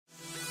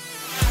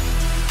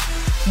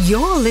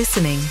You're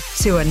listening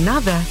to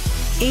another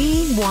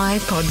EY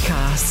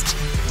podcast.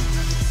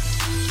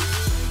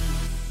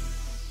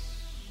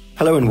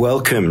 Hello and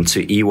welcome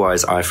to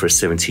EY's IFRS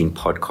 17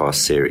 podcast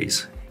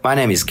series. My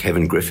name is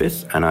Kevin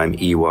Griffith and I'm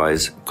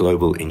EY's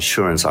Global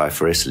Insurance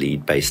IFRS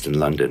lead based in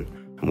London.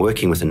 I'm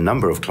working with a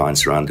number of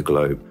clients around the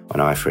globe on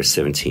IFRS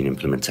 17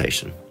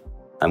 implementation.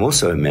 I'm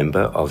also a member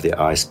of the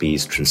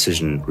ISB's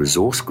Transition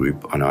Resource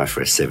Group on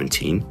IFRS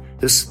 17.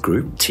 This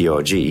group,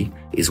 TRG,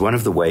 is one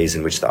of the ways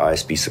in which the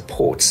ISB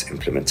supports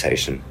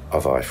implementation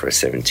of IFRS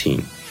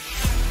 17.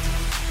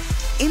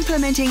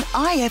 Implementing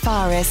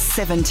IFRS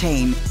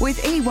 17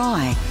 with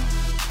EY,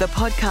 the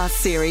podcast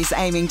series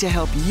aiming to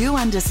help you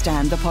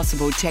understand the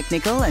possible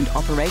technical and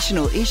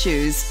operational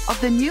issues of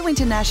the new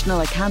International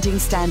Accounting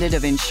Standard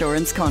of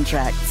Insurance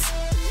Contracts.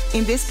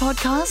 In this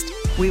podcast,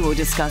 we will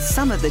discuss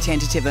some of the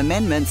tentative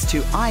amendments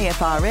to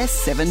IFRS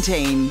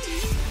 17.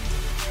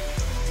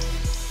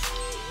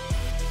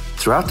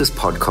 Throughout this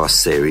podcast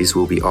series,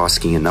 we'll be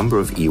asking a number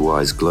of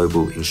EY's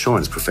global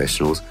insurance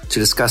professionals to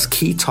discuss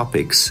key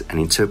topics and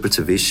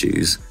interpretive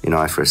issues in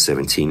IFRS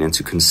 17 and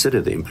to consider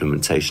the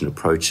implementation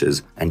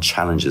approaches and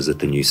challenges that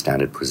the new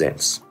standard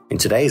presents. In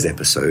today's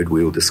episode,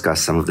 we will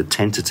discuss some of the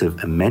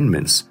tentative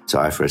amendments to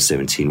IFRS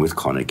 17 with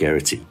Conor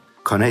Geraghty.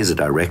 Conor is a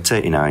director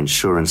in our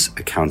insurance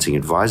accounting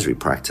advisory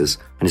practice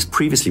and has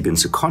previously been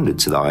seconded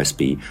to the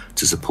ISB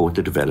to support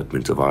the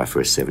development of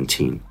IFRS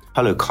 17.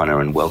 Hello, Conor,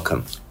 and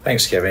welcome.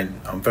 Thanks, Kevin.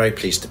 I'm very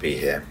pleased to be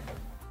here.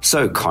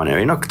 So, Conor,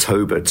 in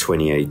October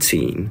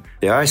 2018,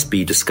 the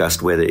ISB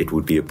discussed whether it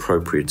would be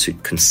appropriate to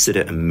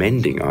consider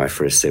amending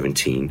IFRS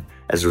 17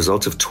 as a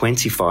result of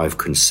 25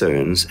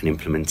 concerns and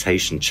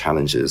implementation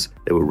challenges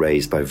that were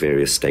raised by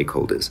various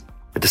stakeholders.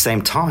 At the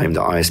same time, the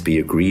ISB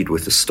agreed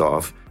with the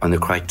staff on the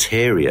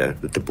criteria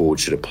that the board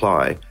should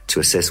apply to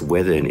assess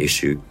whether an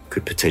issue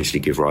could potentially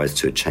give rise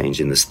to a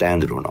change in the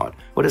standard or not.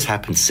 What has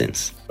happened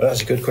since? Well,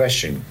 that's a good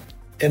question.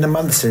 In the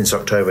month since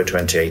October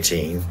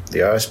 2018, the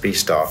ISB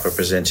staff have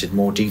presented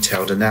more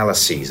detailed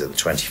analyses of the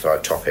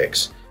 25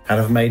 topics and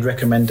have made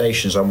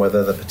recommendations on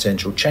whether the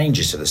potential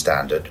changes to the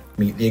standard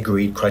meet the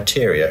agreed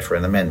criteria for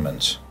an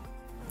amendment.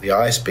 The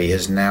ISB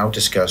has now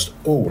discussed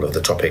all of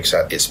the topics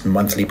at its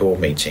monthly board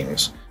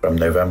meetings from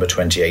November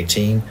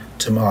 2018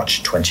 to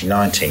March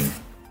 2019.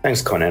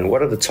 Thanks, Conor. And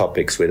what are the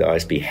topics where the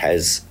ISB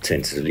has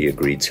tentatively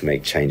agreed to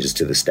make changes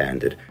to the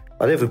standard?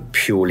 Are they of a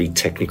purely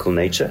technical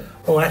nature?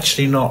 Well,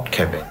 actually not,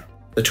 Kevin.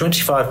 The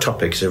 25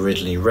 topics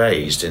originally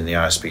raised in the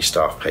ISB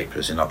staff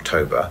papers in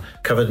October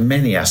covered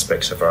many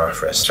aspects of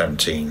IFRS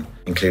 17,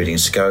 including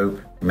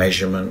scope,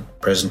 measurement,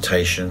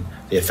 presentation,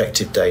 the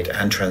effective date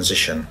and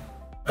transition.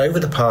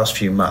 Over the past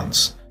few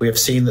months, we have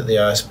seen that the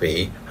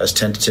ISB has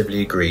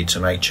tentatively agreed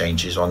to make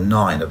changes on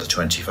 9 of the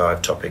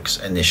 25 topics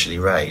initially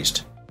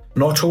raised.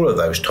 Not all of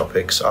those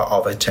topics are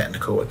of a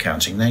technical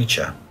accounting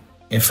nature.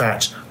 In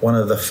fact, one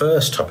of the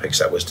first topics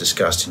that was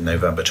discussed in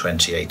November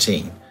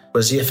 2018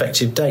 was the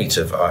effective date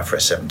of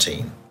IFRS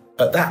 17.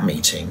 At that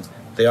meeting,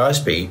 the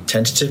ISB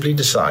tentatively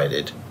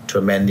decided to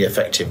amend the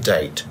effective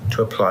date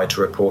to apply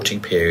to reporting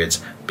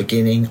periods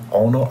beginning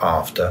on or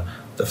after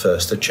the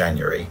 1st of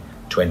January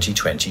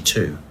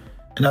 2022.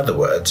 In other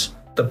words,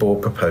 the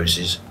board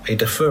proposes a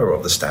deferral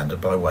of the standard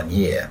by 1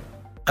 year.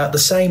 At the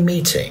same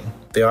meeting,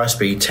 the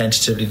ISB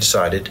tentatively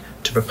decided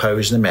to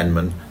propose an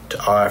amendment to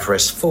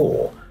IFRS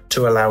 4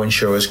 to allow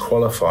insurers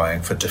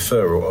qualifying for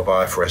deferral of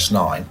IFRS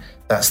 9,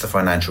 that's the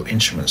financial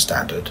instrument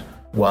standard,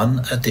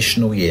 1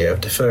 additional year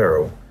of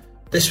deferral.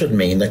 This would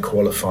mean that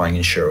qualifying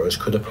insurers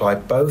could apply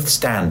both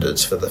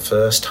standards for the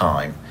first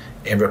time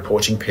in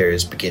reporting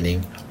periods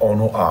beginning on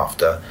or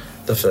after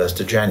the 1st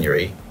of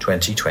January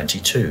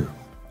 2022. Well,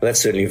 that's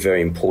certainly a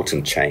very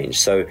important change.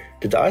 So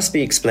did the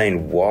ISB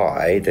explain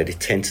why that it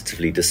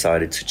tentatively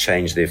decided to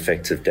change the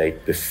effective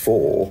date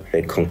before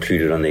they'd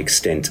concluded on the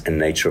extent and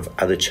nature of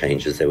other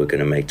changes they were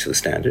going to make to the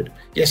standard?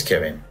 Yes,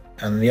 Kevin.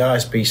 And the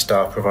ISB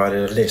staff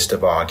provided a list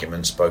of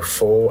arguments both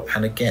for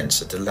and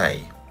against a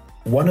delay.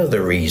 One of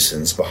the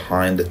reasons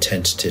behind the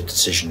tentative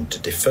decision to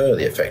defer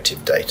the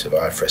effective date of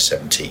IFRS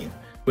 17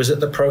 was that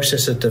the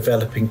process of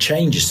developing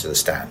changes to the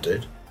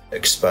standard,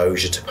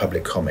 exposure to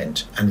public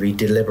comment and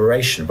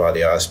redeliberation by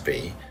the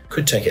ISB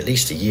could take at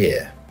least a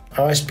year.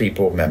 ISB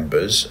board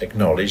members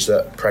acknowledge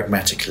that,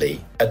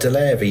 pragmatically, a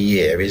delay of a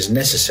year is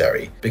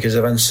necessary because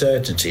of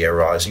uncertainty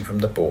arising from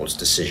the board's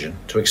decision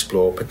to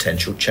explore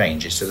potential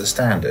changes to the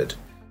standard.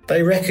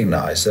 They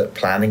recognise that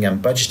planning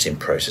and budgeting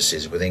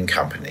processes within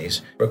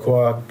companies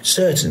require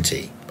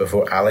certainty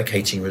before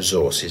allocating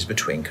resources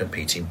between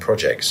competing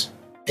projects.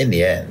 In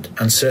the end,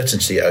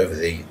 uncertainty over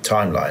the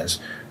timelines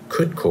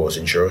could cause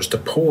insurers to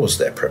pause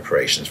their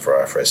preparations for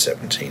IFRS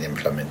 17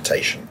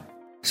 implementation.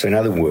 So in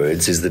other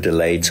words, is the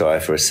delay to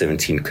IFRS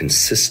 17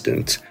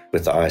 consistent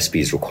with the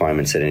ISB's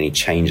requirements that any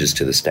changes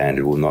to the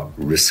standard will not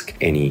risk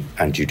any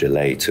undue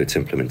delay to its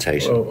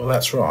implementation? Well,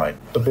 that's right.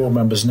 The board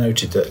members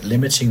noted that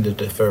limiting the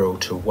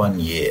deferral to 1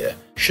 year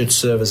should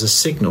serve as a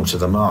signal to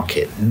the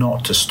market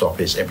not to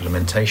stop its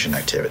implementation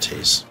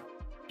activities.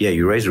 Yeah,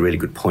 you raise a really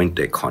good point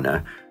there,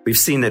 Conor. We've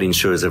seen that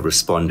insurers have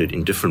responded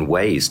in different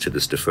ways to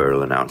this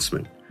deferral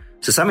announcement.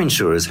 So some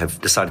insurers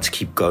have decided to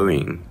keep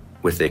going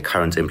with their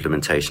current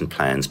implementation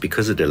plans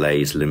because a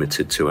delay is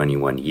limited to only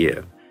 1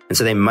 year. And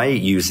so they may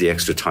use the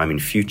extra time in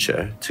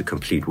future to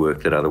complete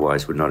work that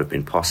otherwise would not have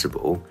been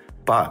possible,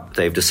 but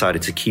they've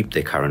decided to keep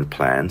their current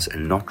plans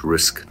and not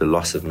risk the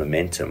loss of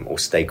momentum or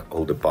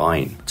stakeholder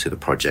buy-in to the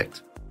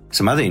project.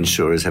 Some other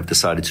insurers have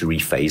decided to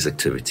rephase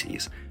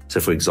activities.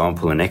 So, for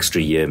example, an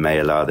extra year may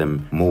allow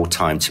them more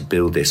time to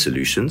build their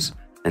solutions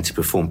and to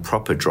perform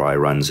proper dry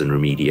runs and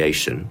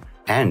remediation,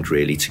 and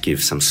really to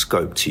give some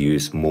scope to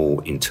use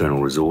more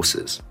internal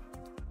resources.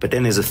 But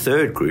then there's a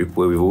third group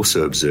where we've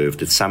also observed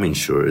that some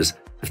insurers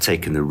have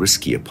taken the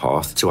riskier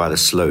path to either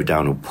slow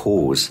down or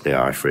pause their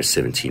IFRS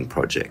 17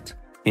 project.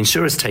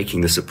 Insurers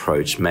taking this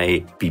approach may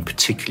be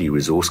particularly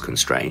resource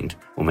constrained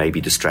or may be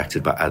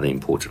distracted by other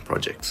important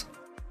projects.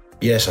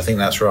 Yes, I think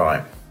that's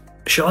right.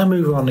 Shall I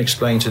move on and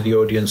explain to the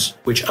audience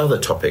which other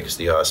topics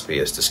the ISB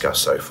has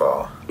discussed so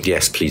far?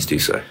 Yes, please do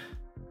so.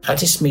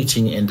 At its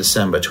meeting in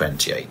December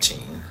 2018,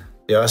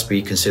 the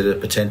ISB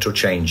considered potential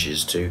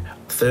changes to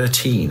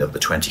 13 of the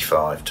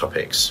 25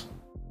 topics.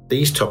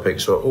 These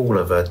topics were all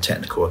of a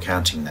technical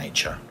accounting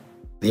nature.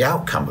 The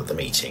outcome of the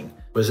meeting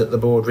was that the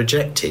board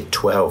rejected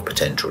 12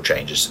 potential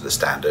changes to the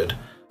standard,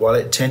 while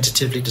it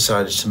tentatively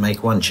decided to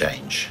make one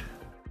change.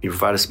 Can you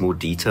provide us more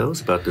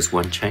details about this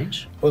one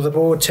change? Well, the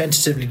board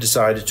tentatively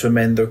decided to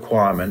amend the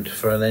requirement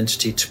for an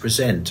entity to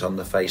present on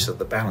the face of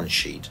the balance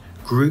sheet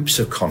groups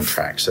of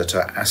contracts that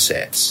are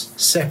assets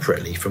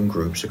separately from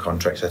groups of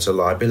contracts that are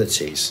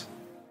liabilities.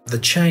 The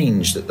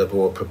change that the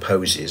board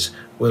proposes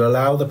will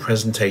allow the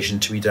presentation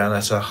to be done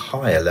at a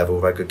higher level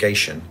of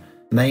aggregation,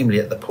 namely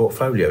at the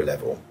portfolio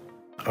level.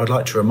 I would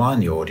like to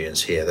remind the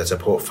audience here that a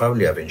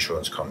portfolio of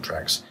insurance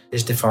contracts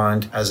is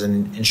defined as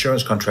an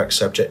insurance contract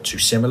subject to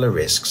similar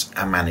risks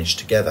and managed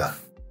together.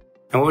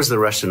 And what was the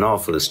rationale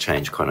for this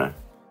change, Connor?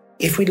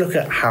 If we look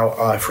at how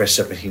IFRS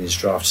 17 is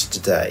drafted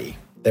today,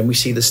 then we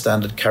see the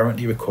standard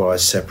currently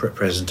requires separate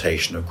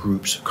presentation of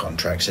groups of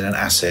contracts in an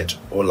asset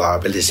or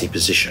liability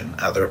position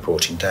at the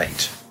reporting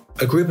date.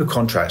 A group of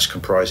contracts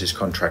comprises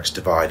contracts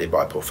divided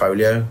by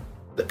portfolio,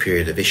 the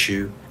period of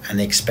issue, and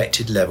the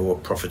expected level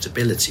of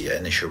profitability at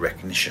initial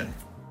recognition.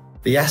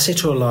 The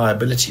asset or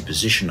liability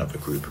position of a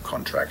group of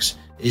contracts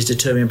is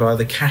determined by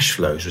the cash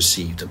flows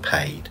received and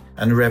paid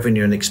and the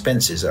revenue and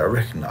expenses that are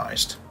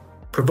recognised.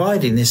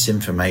 Providing this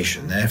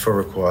information therefore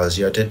requires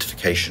the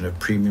identification of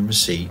premium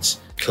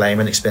receipts, claim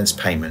and expense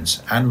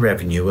payments, and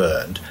revenue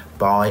earned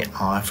by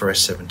IFRS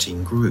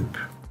 17 Group.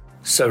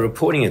 So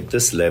reporting at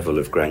this level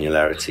of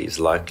granularity is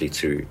likely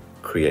to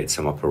create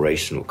some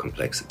operational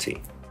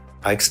complexity.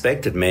 I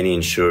expect that many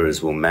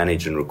insurers will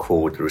manage and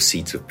record the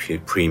receipts of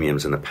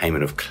premiums and the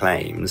payment of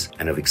claims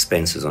and of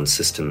expenses on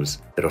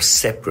systems that are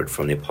separate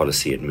from their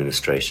policy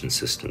administration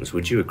systems.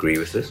 Would you agree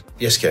with this?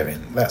 Yes,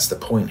 Kevin, that's the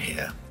point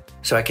here.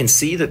 So I can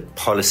see that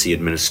policy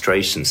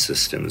administration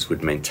systems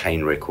would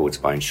maintain records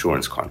by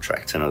insurance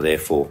contracts and are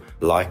therefore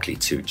likely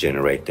to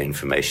generate the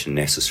information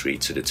necessary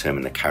to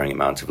determine the carrying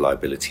amount of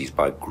liabilities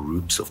by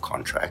groups of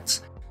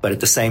contracts. But at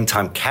the same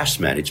time, cash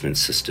management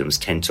systems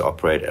tend to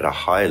operate at a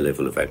higher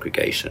level of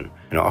aggregation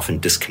and are often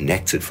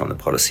disconnected from the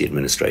policy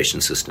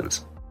administration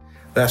systems.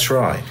 That's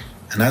right.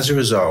 And as a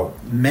result,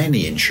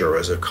 many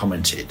insurers have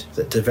commented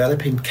that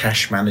developing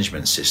cash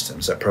management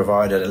systems that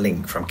provide a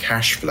link from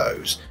cash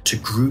flows to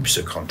groups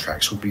of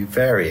contracts will be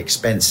very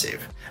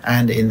expensive.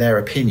 And in their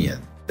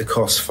opinion, the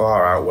costs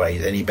far outweigh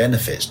any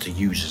benefits to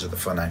users of the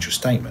financial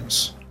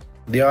statements.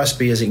 The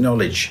ISB has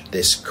acknowledged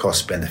this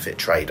cost-benefit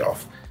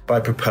trade-off by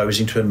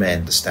proposing to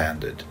amend the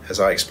standard, as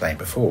I explained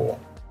before.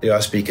 The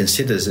ISB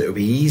considers that it will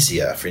be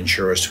easier for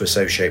insurers to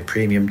associate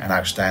premium and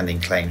outstanding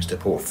claims to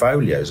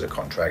portfolios of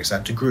contracts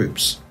than to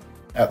groups.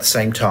 At the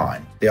same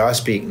time, the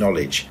ISB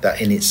acknowledged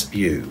that in its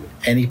view,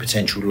 any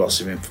potential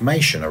loss of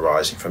information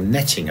arising from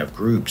netting of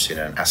groups in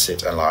an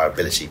asset and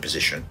liability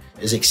position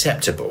is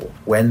acceptable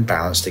when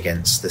balanced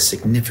against the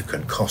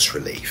significant cost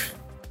relief.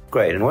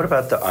 Great, and what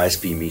about the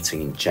ISB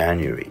meeting in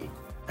January?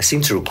 I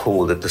seem to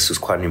recall that this was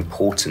quite an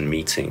important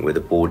meeting where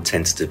the board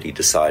tentatively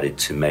decided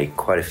to make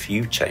quite a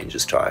few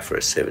changes to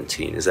IFRS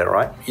 17. Is that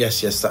right?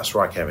 Yes, that's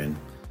right, Kevin.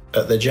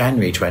 At the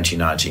January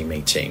 2019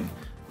 meeting,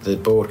 the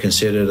board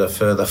considered a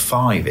further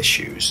 5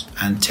 issues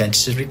and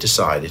tentatively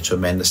decided to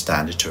amend the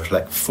standard to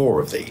reflect 4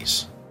 of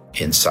these.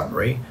 In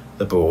summary,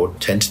 the board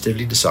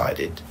tentatively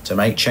decided to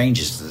make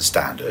changes to the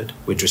standard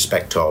with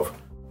respect of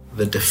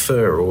the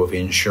deferral of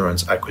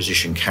insurance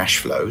acquisition cash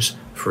flows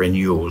for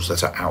renewals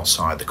that are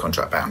outside the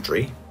contract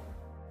boundary,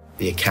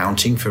 the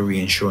accounting for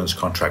reinsurance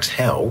contracts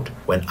held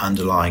when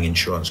underlying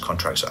insurance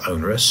contracts are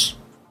onerous,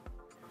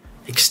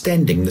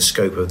 extending the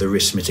scope of the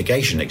risk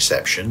mitigation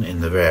exception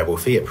in the variable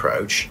fee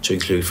approach to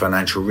include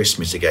financial risk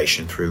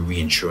mitigation through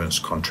reinsurance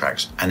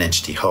contracts an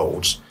entity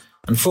holds,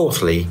 and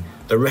fourthly,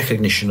 the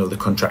recognition of the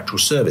contractual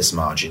service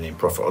margin in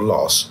profit or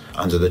loss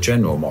under the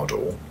general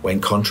model when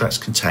contracts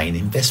contain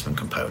investment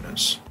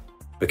components.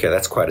 Okay,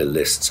 that's quite a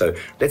list. So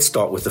let's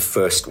start with the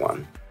first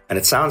one, And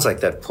it sounds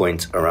like that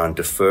point around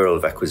deferral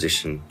of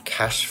acquisition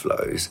cash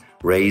flows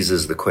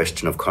raises the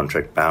question of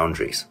contract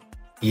boundaries.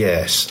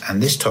 Yes,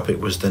 and this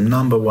topic was the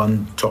number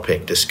one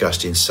topic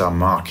discussed in some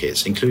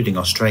markets, including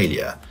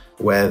Australia,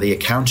 where the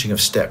accounting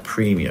of step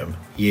premium,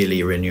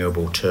 yearly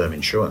renewable term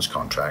insurance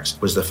contracts,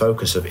 was the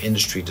focus of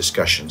industry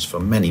discussions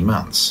for many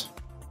months.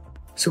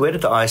 So where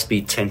did the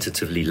IASB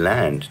tentatively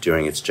land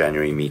during its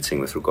January meeting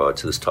with regard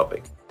to this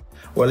topic?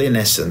 Well, in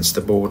essence, the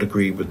board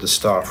agreed with the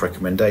staff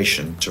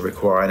recommendation to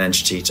require an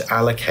entity to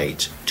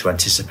allocate to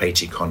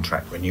anticipated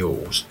contract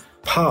renewals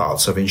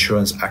parts of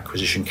insurance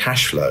acquisition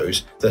cash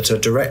flows that are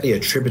directly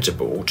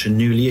attributable to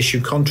newly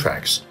issued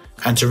contracts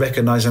and to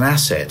recognise an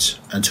asset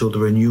until the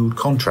renewed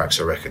contracts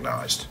are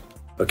recognised.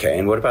 Okay,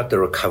 and what about the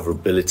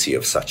recoverability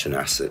of such an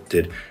asset?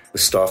 Did the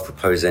staff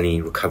propose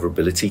any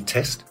recoverability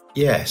test?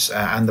 Yes,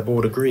 and the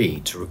board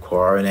agreed to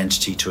require an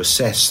entity to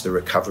assess the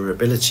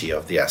recoverability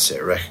of the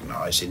asset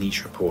recognised in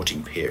each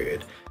reporting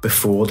period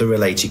before the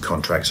related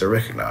contracts are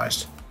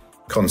recognised.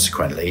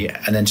 Consequently,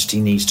 an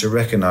entity needs to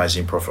recognise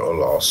in profit or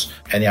loss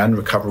any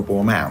unrecoverable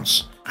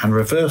amounts and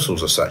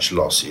reversals of such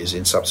losses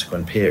in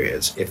subsequent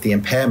periods if the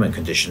impairment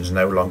conditions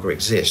no longer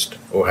exist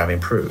or have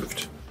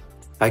improved.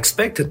 I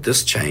expect that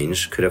this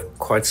change could have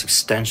quite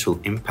substantial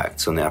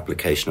impacts on the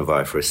application of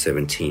IFRS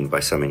 17 by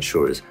some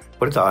insurers.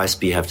 What did the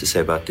IASB have to say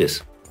about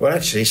this? Well,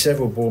 actually,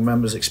 several board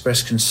members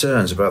expressed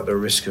concerns about the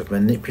risk of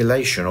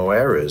manipulation or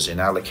errors in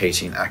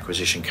allocating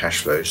acquisition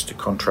cash flows to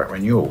contract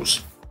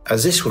renewals,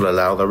 as this will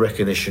allow the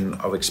recognition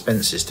of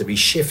expenses to be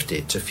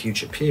shifted to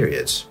future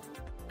periods.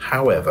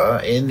 However,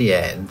 in the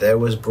end, there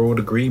was broad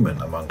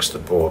agreement amongst the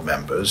board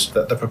members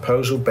that the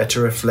proposal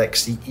better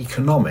reflects the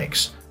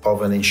economics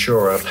of an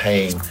insurer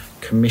paying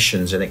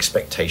commissions and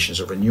expectations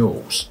of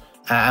renewals.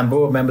 And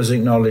board members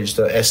acknowledge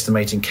that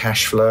estimating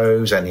cash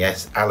flows and the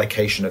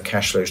allocation of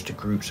cash flows to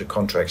groups of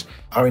contracts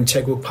are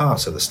integral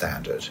parts of the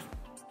standard.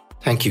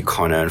 Thank you,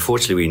 Connor.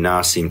 Unfortunately, we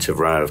now seem to have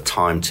run out of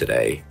time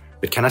today,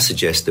 but can I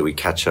suggest that we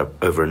catch up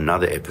over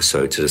another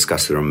episode to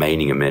discuss the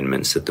remaining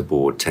amendments that the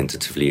board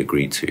tentatively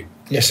agreed to?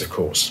 Yes, of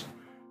course.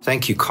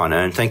 Thank you,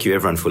 Connor, and thank you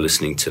everyone for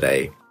listening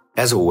today.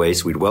 As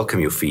always, we'd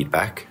welcome your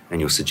feedback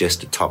and your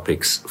suggested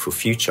topics for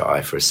future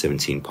IFRS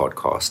 17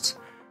 podcasts.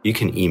 You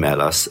can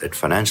email us at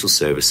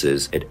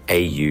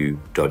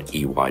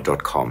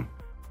financialservices@au.ey.com.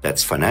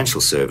 That's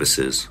financial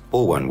services,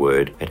 all one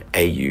word,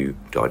 @au.ey.com.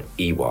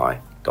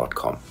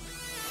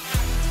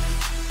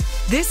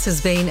 This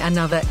has been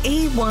another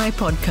EY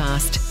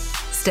podcast.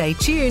 Stay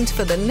tuned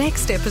for the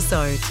next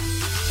episode.